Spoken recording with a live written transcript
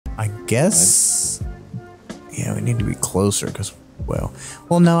I guess. Yeah, we need to be closer because, well,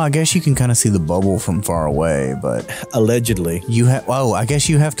 no, I guess you can kind of see the bubble from far away, but allegedly you have. Oh, I guess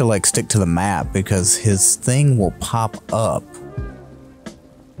you have to like stick to the map because his thing will pop up.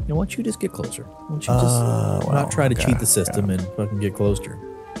 You know, why don't you just get closer? Why don't you just not try to cheat the system and fucking get closer?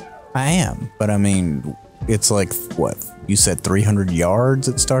 I am, but I mean, it's like what you said, 300 yards.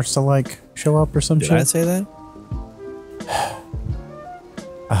 It starts to like show up or some shit. Did I say that?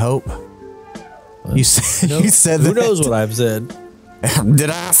 I hope. Well, you said no, you said who that. Knows what I've said? Did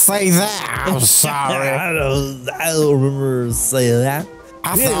I say that? I'm sorry. I don't remember saying that.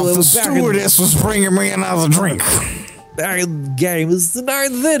 I thought the stewardess was bringing me another drink. Back in the game, it's the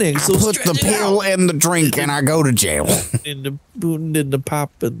 9th inning. So put the pill in the drink and I go to jail. In the pudding, in the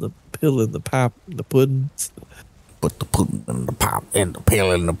pop, and the pill in the pop, and the pudding. Put the pudding in the pop, and the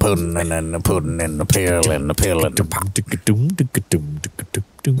pill in the pudding, and then the pudding in the pill, and the pill in the pop.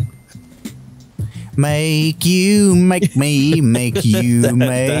 Make you make me, make you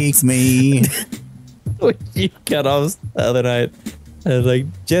make me. When you got off the other night, I was like,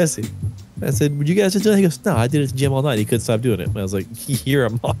 Jesse, I said, would you guys just do it? He goes, no, I did it at the gym all night. He couldn't stop doing it. And I was like, you're a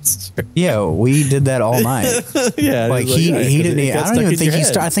monster. Yeah, we did that all night. Yeah. Like he didn't, I don't even think he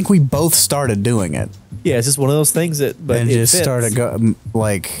started. I think we both started doing it. Yeah, it's just one of those things that, but and it just started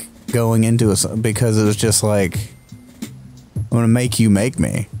going into us because it was just like, I'm going to make you make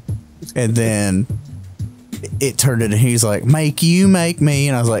me. And then it turned into, he's like, make you make me.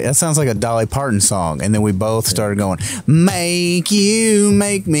 And I was like, that sounds like a Dolly Parton song. And then we both started going, make you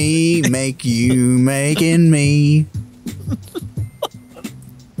make me, make you making me.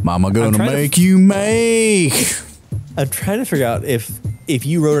 Mama gonna make you make. I'm trying to figure out if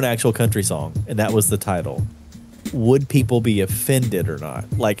you wrote an actual country song and that was the title, would people be offended or not?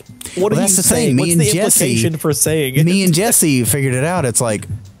 Like, what are you saying? What's the implication for saying it? Me and Jesse figured it out. It's like,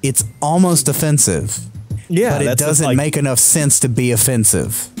 it's almost offensive. Yeah, but it doesn't make enough sense to be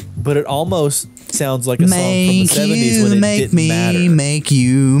offensive. But it almost sounds like a song from the 70s when it didn't matter. Make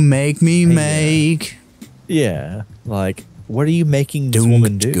you make me make. Yeah, like, what are you making this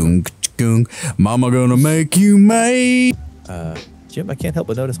woman do? Mama gonna make you make. Jim, I can't help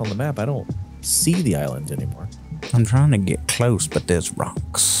but notice on the map I don't see the island anymore. I'm trying to get close, but there's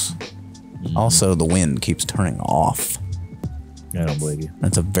rocks. Also, the wind keeps turning off. I don't believe you.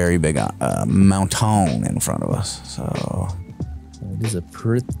 That's a very big mountain in front of us. So it is a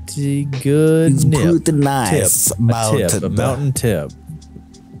pretty good pretty nice tip. A mountain tip.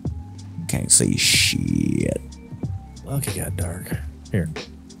 Can't see shit. Okay, got dark. Here.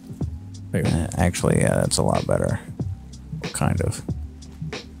 Actually, yeah, that's a lot better. Kind of.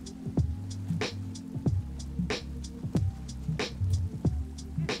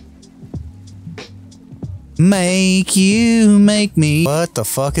 Make you make me. What the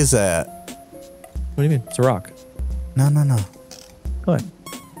fuck is that? What do you mean? It's a rock. No. Go ahead.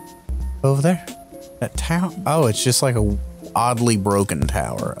 Over there? That tower? Oh, it's just like a oddly broken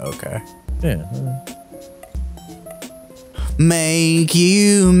tower. Okay. Yeah. Make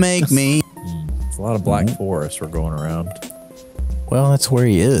you make me. It's a lot of black forest we're going around. Well, that's where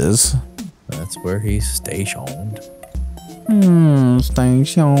he is. That's where he's stationed.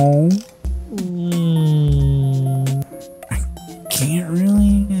 Stationed. I can't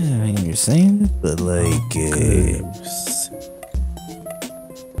really understand it, but like,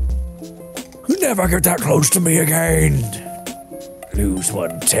 you never get that close to me again. Lose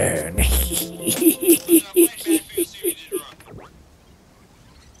one turn.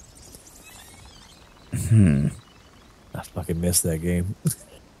 I fucking missed that game.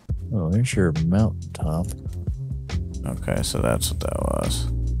 Oh, there's your mountaintop. Okay, so that's what that was.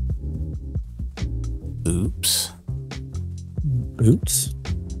 Oops. Boots?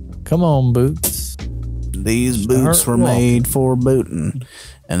 Come on, boots. These boots were made for booting.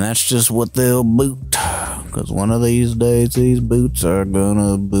 And that's just what they'll boot. Because one of these days, these boots are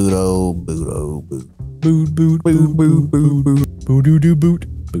gonna boot, oh, boot, oh, boot. Boot, boot, boot, boot, boot, boot, boot, boot, boot,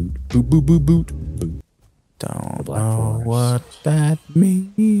 boot, boot, boot, boot, boot, boot. Don't know what that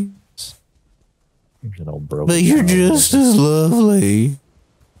means. An old broken but you're just as lovely.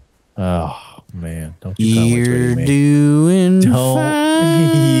 Oh, man. Don't you you're doing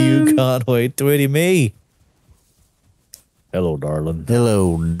fine. You can't wait to witty me. Hello, darling.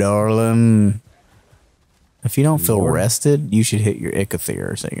 Hello, darling. If you don't feel rested, you should hit your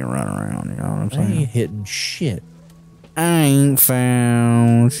ichthyer so you can run around. You know what I'm saying? I ain't hitting shit. I ain't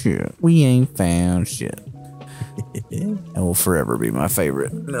found shit. We ain't found shit. That will forever be my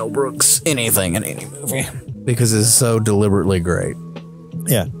favorite Mel Brooks anything in any movie because it's so deliberately great.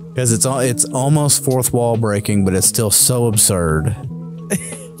 Yeah, because it's almost fourth wall breaking, but it's still so absurd.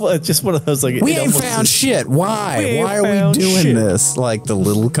 Well, it's just one of those like we ain't found shit. Why? Why are we doing this? Like the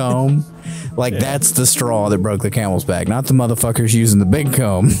little comb. Like that's the straw that broke the camel's back, not the motherfuckers using the big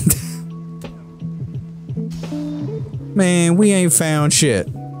comb. Man, we ain't found shit.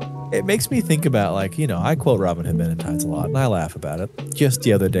 It makes me think about, like, you know, I quote Robin Hood Men in Tights a lot, and I laugh about it. Just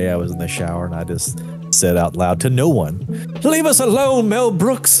the other day, I was in the shower, and I just said out loud to no one, "Leave us alone, Mel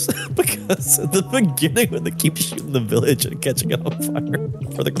Brooks," because at the beginning, when they keep shooting the village and catching it on fire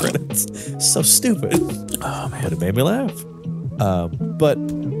for the credits, so stupid. Oh man, but it made me laugh. But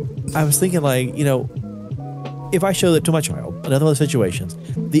I was thinking, like, you know, if I show that to my child in other situations,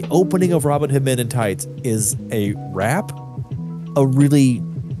 the opening of Robin Hood Men in Tights is a rap, a really,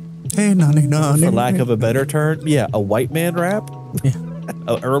 hey, for lack of a better term, yeah, a white man rap. Yeah.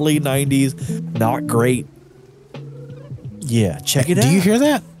 Early 90s, not great. Yeah, check it out. Do you hear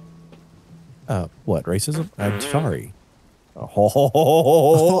that? What, racism? I'm sorry.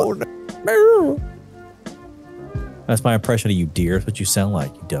 Oh, no. That's my impression of you, dear. That's what you sound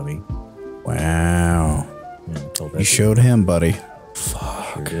like, you dummy. Wow. Yeah, you showed him, buddy.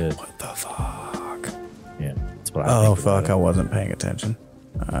 Fuck. Sure did. What the fuck? Yeah, that's what I think. Oh, fuck. I wasn't paying attention.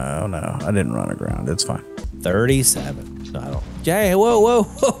 Oh, no. I didn't run aground. It's fine. 37. No, I don't. Jay, whoa.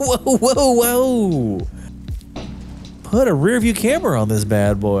 Put a rear view camera on this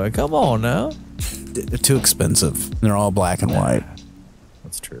bad boy. Come on now. Too expensive. They're all black and white.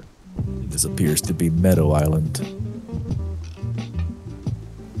 That's true. This appears to be Meadow Island.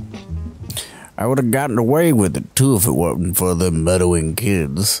 I would have gotten away with it too if it wasn't for the meadowing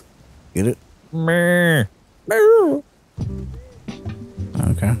kids. Get it? Meh.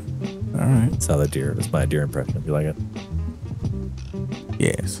 Okay. All right. That's how the deer. That's my deer impression. You like it?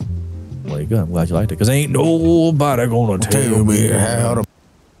 Yes. Well, you good. I'm glad you liked it. Because ain't nobody gonna tell me how to.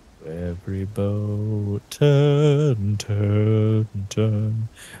 Every boat turn, turn, turn.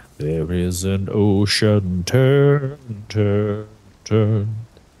 There is an ocean, turn, turn, turn.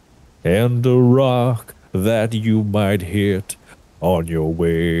 And a rock that you might hit on your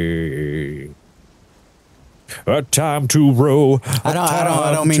way. A time to row.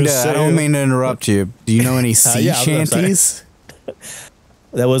 I don't mean to interrupt you. Do you know any sea shanties?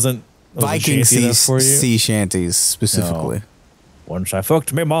 That wasn't Viking sea shanties specifically. No. Once I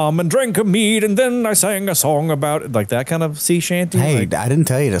fucked my mom and drank a mead, and then I sang a song about it, like that kind of sea shanty. Hey, like, I didn't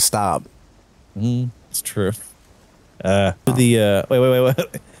tell you to stop. It's true. Wait.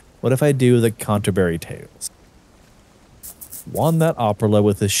 What if I do the Canterbury Tales? Won that opera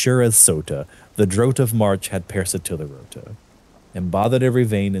with as sure as sota, the drought of March had persitilla rota, and bothered every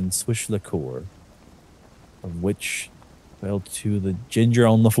vein in swish liqueur, of which fell to the ginger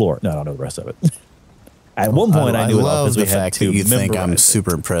on the floor. No, I don't know the rest of it. At one point, I knew it all because we had to. You think I'm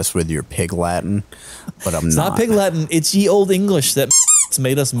super impressed with your pig Latin, but I'm not. It's not pig Latin. It's ye old English that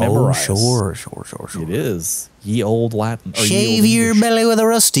made us memorize. Oh, sure. It is ye old Latin. Shave your belly with a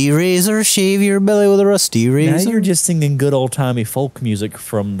rusty razor. Shave your belly with a rusty razor. Now you're just singing good old timey folk music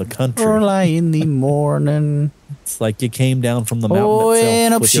from the country. Early in the morning. It's like you came down from the mountain itself.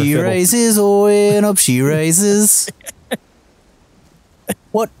 And up she raises. Oh, and up she raises.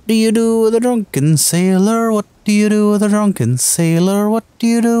 What do you do with a drunken sailor? What do you do with a drunken sailor? What do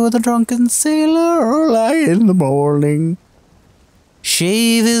you do with a drunken sailor? Early in the morning.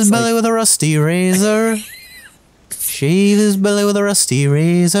 Shave his belly with a rusty razor. Shave his belly with a rusty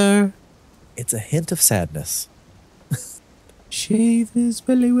razor. It's a hint of sadness. Shave his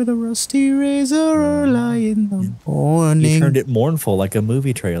belly with a rusty razor early in the morning. You turned it mournful like a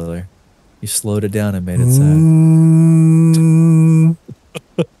movie trailer. You slowed it down and made it sad.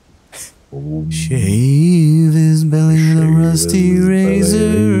 Shave his belly with a rusty razor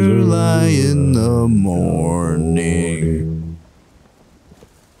early in the morning.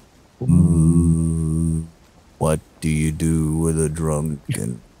 Ooh, what do you do with a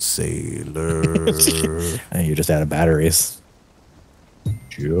drunken sailor? And you're just out of batteries.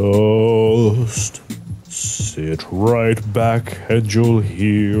 Just sit right back and you'll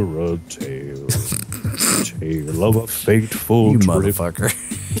hear a tale. Tale of a fateful trip. Motherfucker.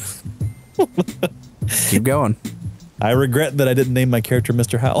 Keep going. I regret that I didn't name my character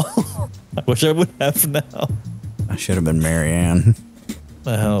Mr. Howell. I wish I would have now. I should have been Mary Ann.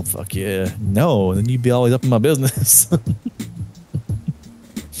 Oh, fuck yeah. No, then you'd be always up in my business.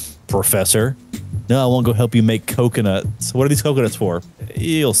 Professor. No, I won't go help you make coconuts. What are these coconuts for?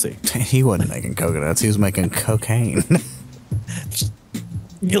 You'll see. He wasn't making coconuts. He was making cocaine.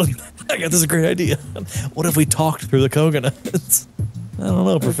 I got this great idea. What if we talked through the coconuts? I don't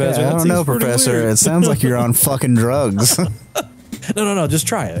know, Professor. Okay, I don't know, Professor. It sounds like you're on fucking drugs. No. Just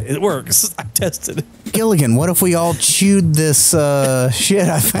try it. It works. I tested it. Gilligan, what if we all chewed this shit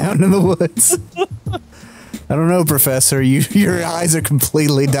I found in the woods? I don't know, Professor. Your eyes are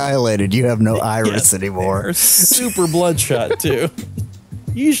completely dilated. You have no iris anymore. They're super bloodshot, too.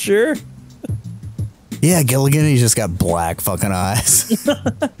 You sure? Yeah, Gilligan, he's just got black fucking eyes.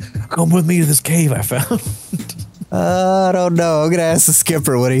 Come with me to this cave I found. I don't know. I'm going to ask the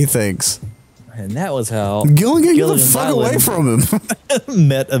skipper what he thinks. And that was how Gilligan, get the fuck away from him.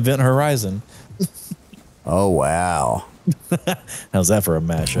 met Event Horizon. Oh, wow. How's that for a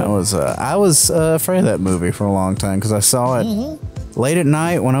mashup? I was afraid of that movie for a long time because I saw it late at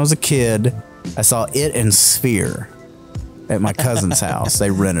night when I was a kid. I saw it and Sphere at my cousin's house.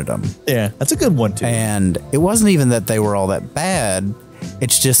 They rented them. Yeah, that's a good one too. And it wasn't even that they were all that bad.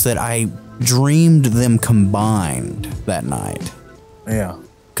 It's just that I dreamed them combined that night. Yeah.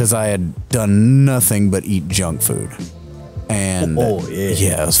 Because I had done nothing but eat junk food. And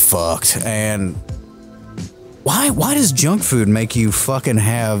yeah, it was fucked. And why does junk food make you fucking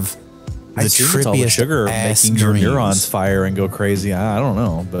have the trippiest all the sugar making your neurons fire and go crazy? I don't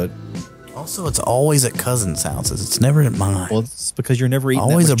know, but also it's always at cousins' houses. It's never at mine. Well, it's because you're never eating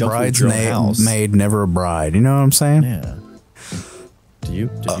always that much a bridesmaid, never a bride. You know what I'm saying? Yeah. Did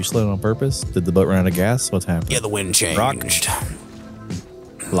you slow it on purpose? Did the boat run out of gas? What's happening? Yeah, the wind changed. Rock.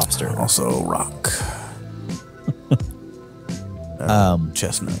 Lobster. Also rock.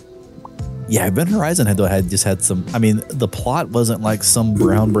 Chestnut. Yeah, Event Horizon had just had some. I mean, the plot wasn't like some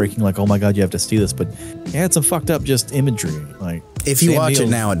groundbreaking, like, oh my god, you have to see this, but it had some fucked up just imagery. Like, if you watch it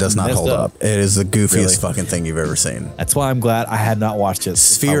now, it does not hold up. It is the goofiest fucking thing you've ever seen. That's why I'm glad I had not watched it.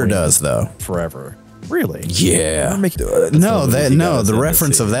 Sphere does though forever. Really? Yeah. The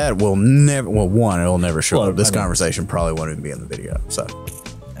reference of that will never. Well, one, it will never show up. This conversation probably won't even be in the video. So.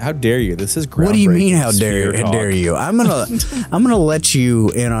 How dare you? This is groundbreaking. What do you mean? How dare you? I'm gonna let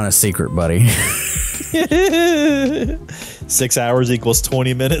you in on a secret, buddy. 6 hours equals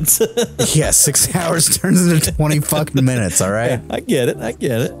 20 minutes. Yeah, 6 hours turns into 20 fucking minutes. All right. I get it.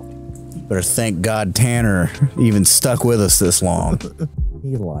 Better thank God Tanner even stuck with us this long.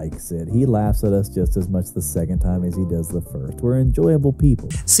 He likes it. He laughs at us just as much the second time as he does the first. We're enjoyable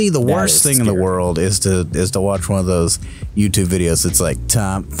people. See, the worst thing in the world is to watch one of those YouTube videos. It's like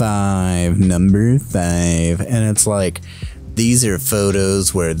top 5, number 5, and it's like these are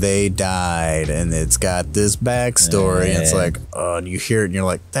photos where they died, and it's got this backstory. And it's like, oh, and you hear it, and you're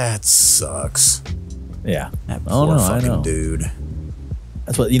like, that sucks. Yeah. That poor fucking dude.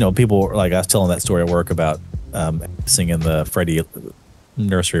 That's what people like. I was telling that story at work about singing the Freddie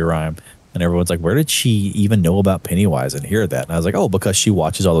nursery rhyme, and everyone's like, where did she even know about Pennywise and hear that? And I was like, oh, because she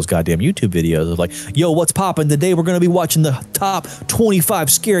watches all those goddamn YouTube videos of like, yo, what's poppin' today? We're gonna be watching the top 25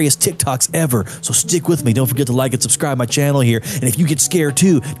 scariest TikToks ever, so stick with me. Don't forget to like and subscribe my channel here, and if you get scared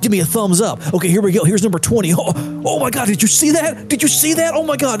too, give me a thumbs up. Okay, here we go. Here's number 20. Oh my god, did you see that? Oh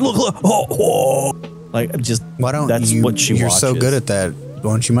my god, look. Oh. Like, just why don't that's you, what she you're watches. So good at that.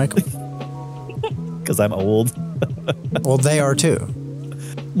 Why don't you make them? Because I'm old. Well, they are too.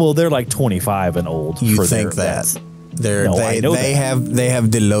 Well, they're like 25 and old. You think that? They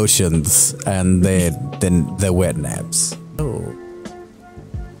have the lotions and the wet naps. Oh,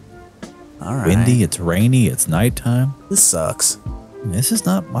 all right. Windy. It's rainy. It's nighttime. This sucks. This is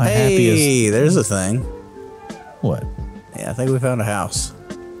not my happiest. Hey, there's a thing. What? Yeah, I think we found a house.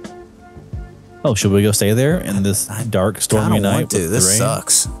 Oh, should we go stay there in this dark, stormy night? Want to. This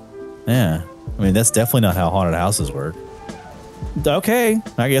sucks. Yeah, I mean that's definitely not how haunted houses work. Okay,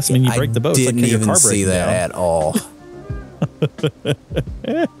 I guess when you break the boat, didn't like even your car see that down. at all.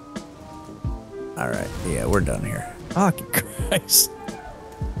 All right, yeah, we're done here. Fucking Christ!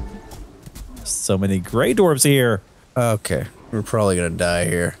 So many gray dwarves here. Okay, we're probably gonna die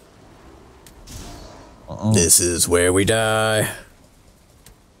here. This is where we die.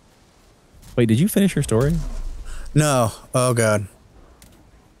 Wait, did you finish your story? No. Oh god.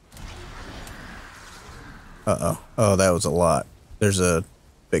 Oh, that was a lot. There's a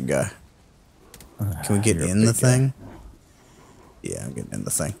big guy. Can we get in the thing? Yeah, I'm getting in the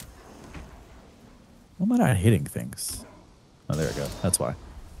thing. Why am I not hitting things? Oh, there we go. That's why.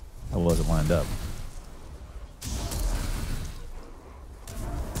 I wasn't lined up.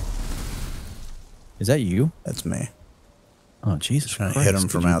 Is that you? That's me. Oh, Jesus Trying Christ. to hit him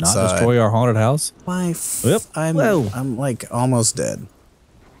from outside. Not destroy our haunted house? I'm like almost dead.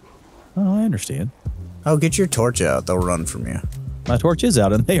 Oh, I understand. Oh, get your torch out. They'll run from you. My torch is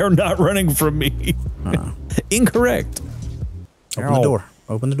out, and they are not running from me. Incorrect. Open the door.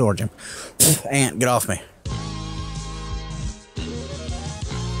 Open the door, Jim. Ant, get off me.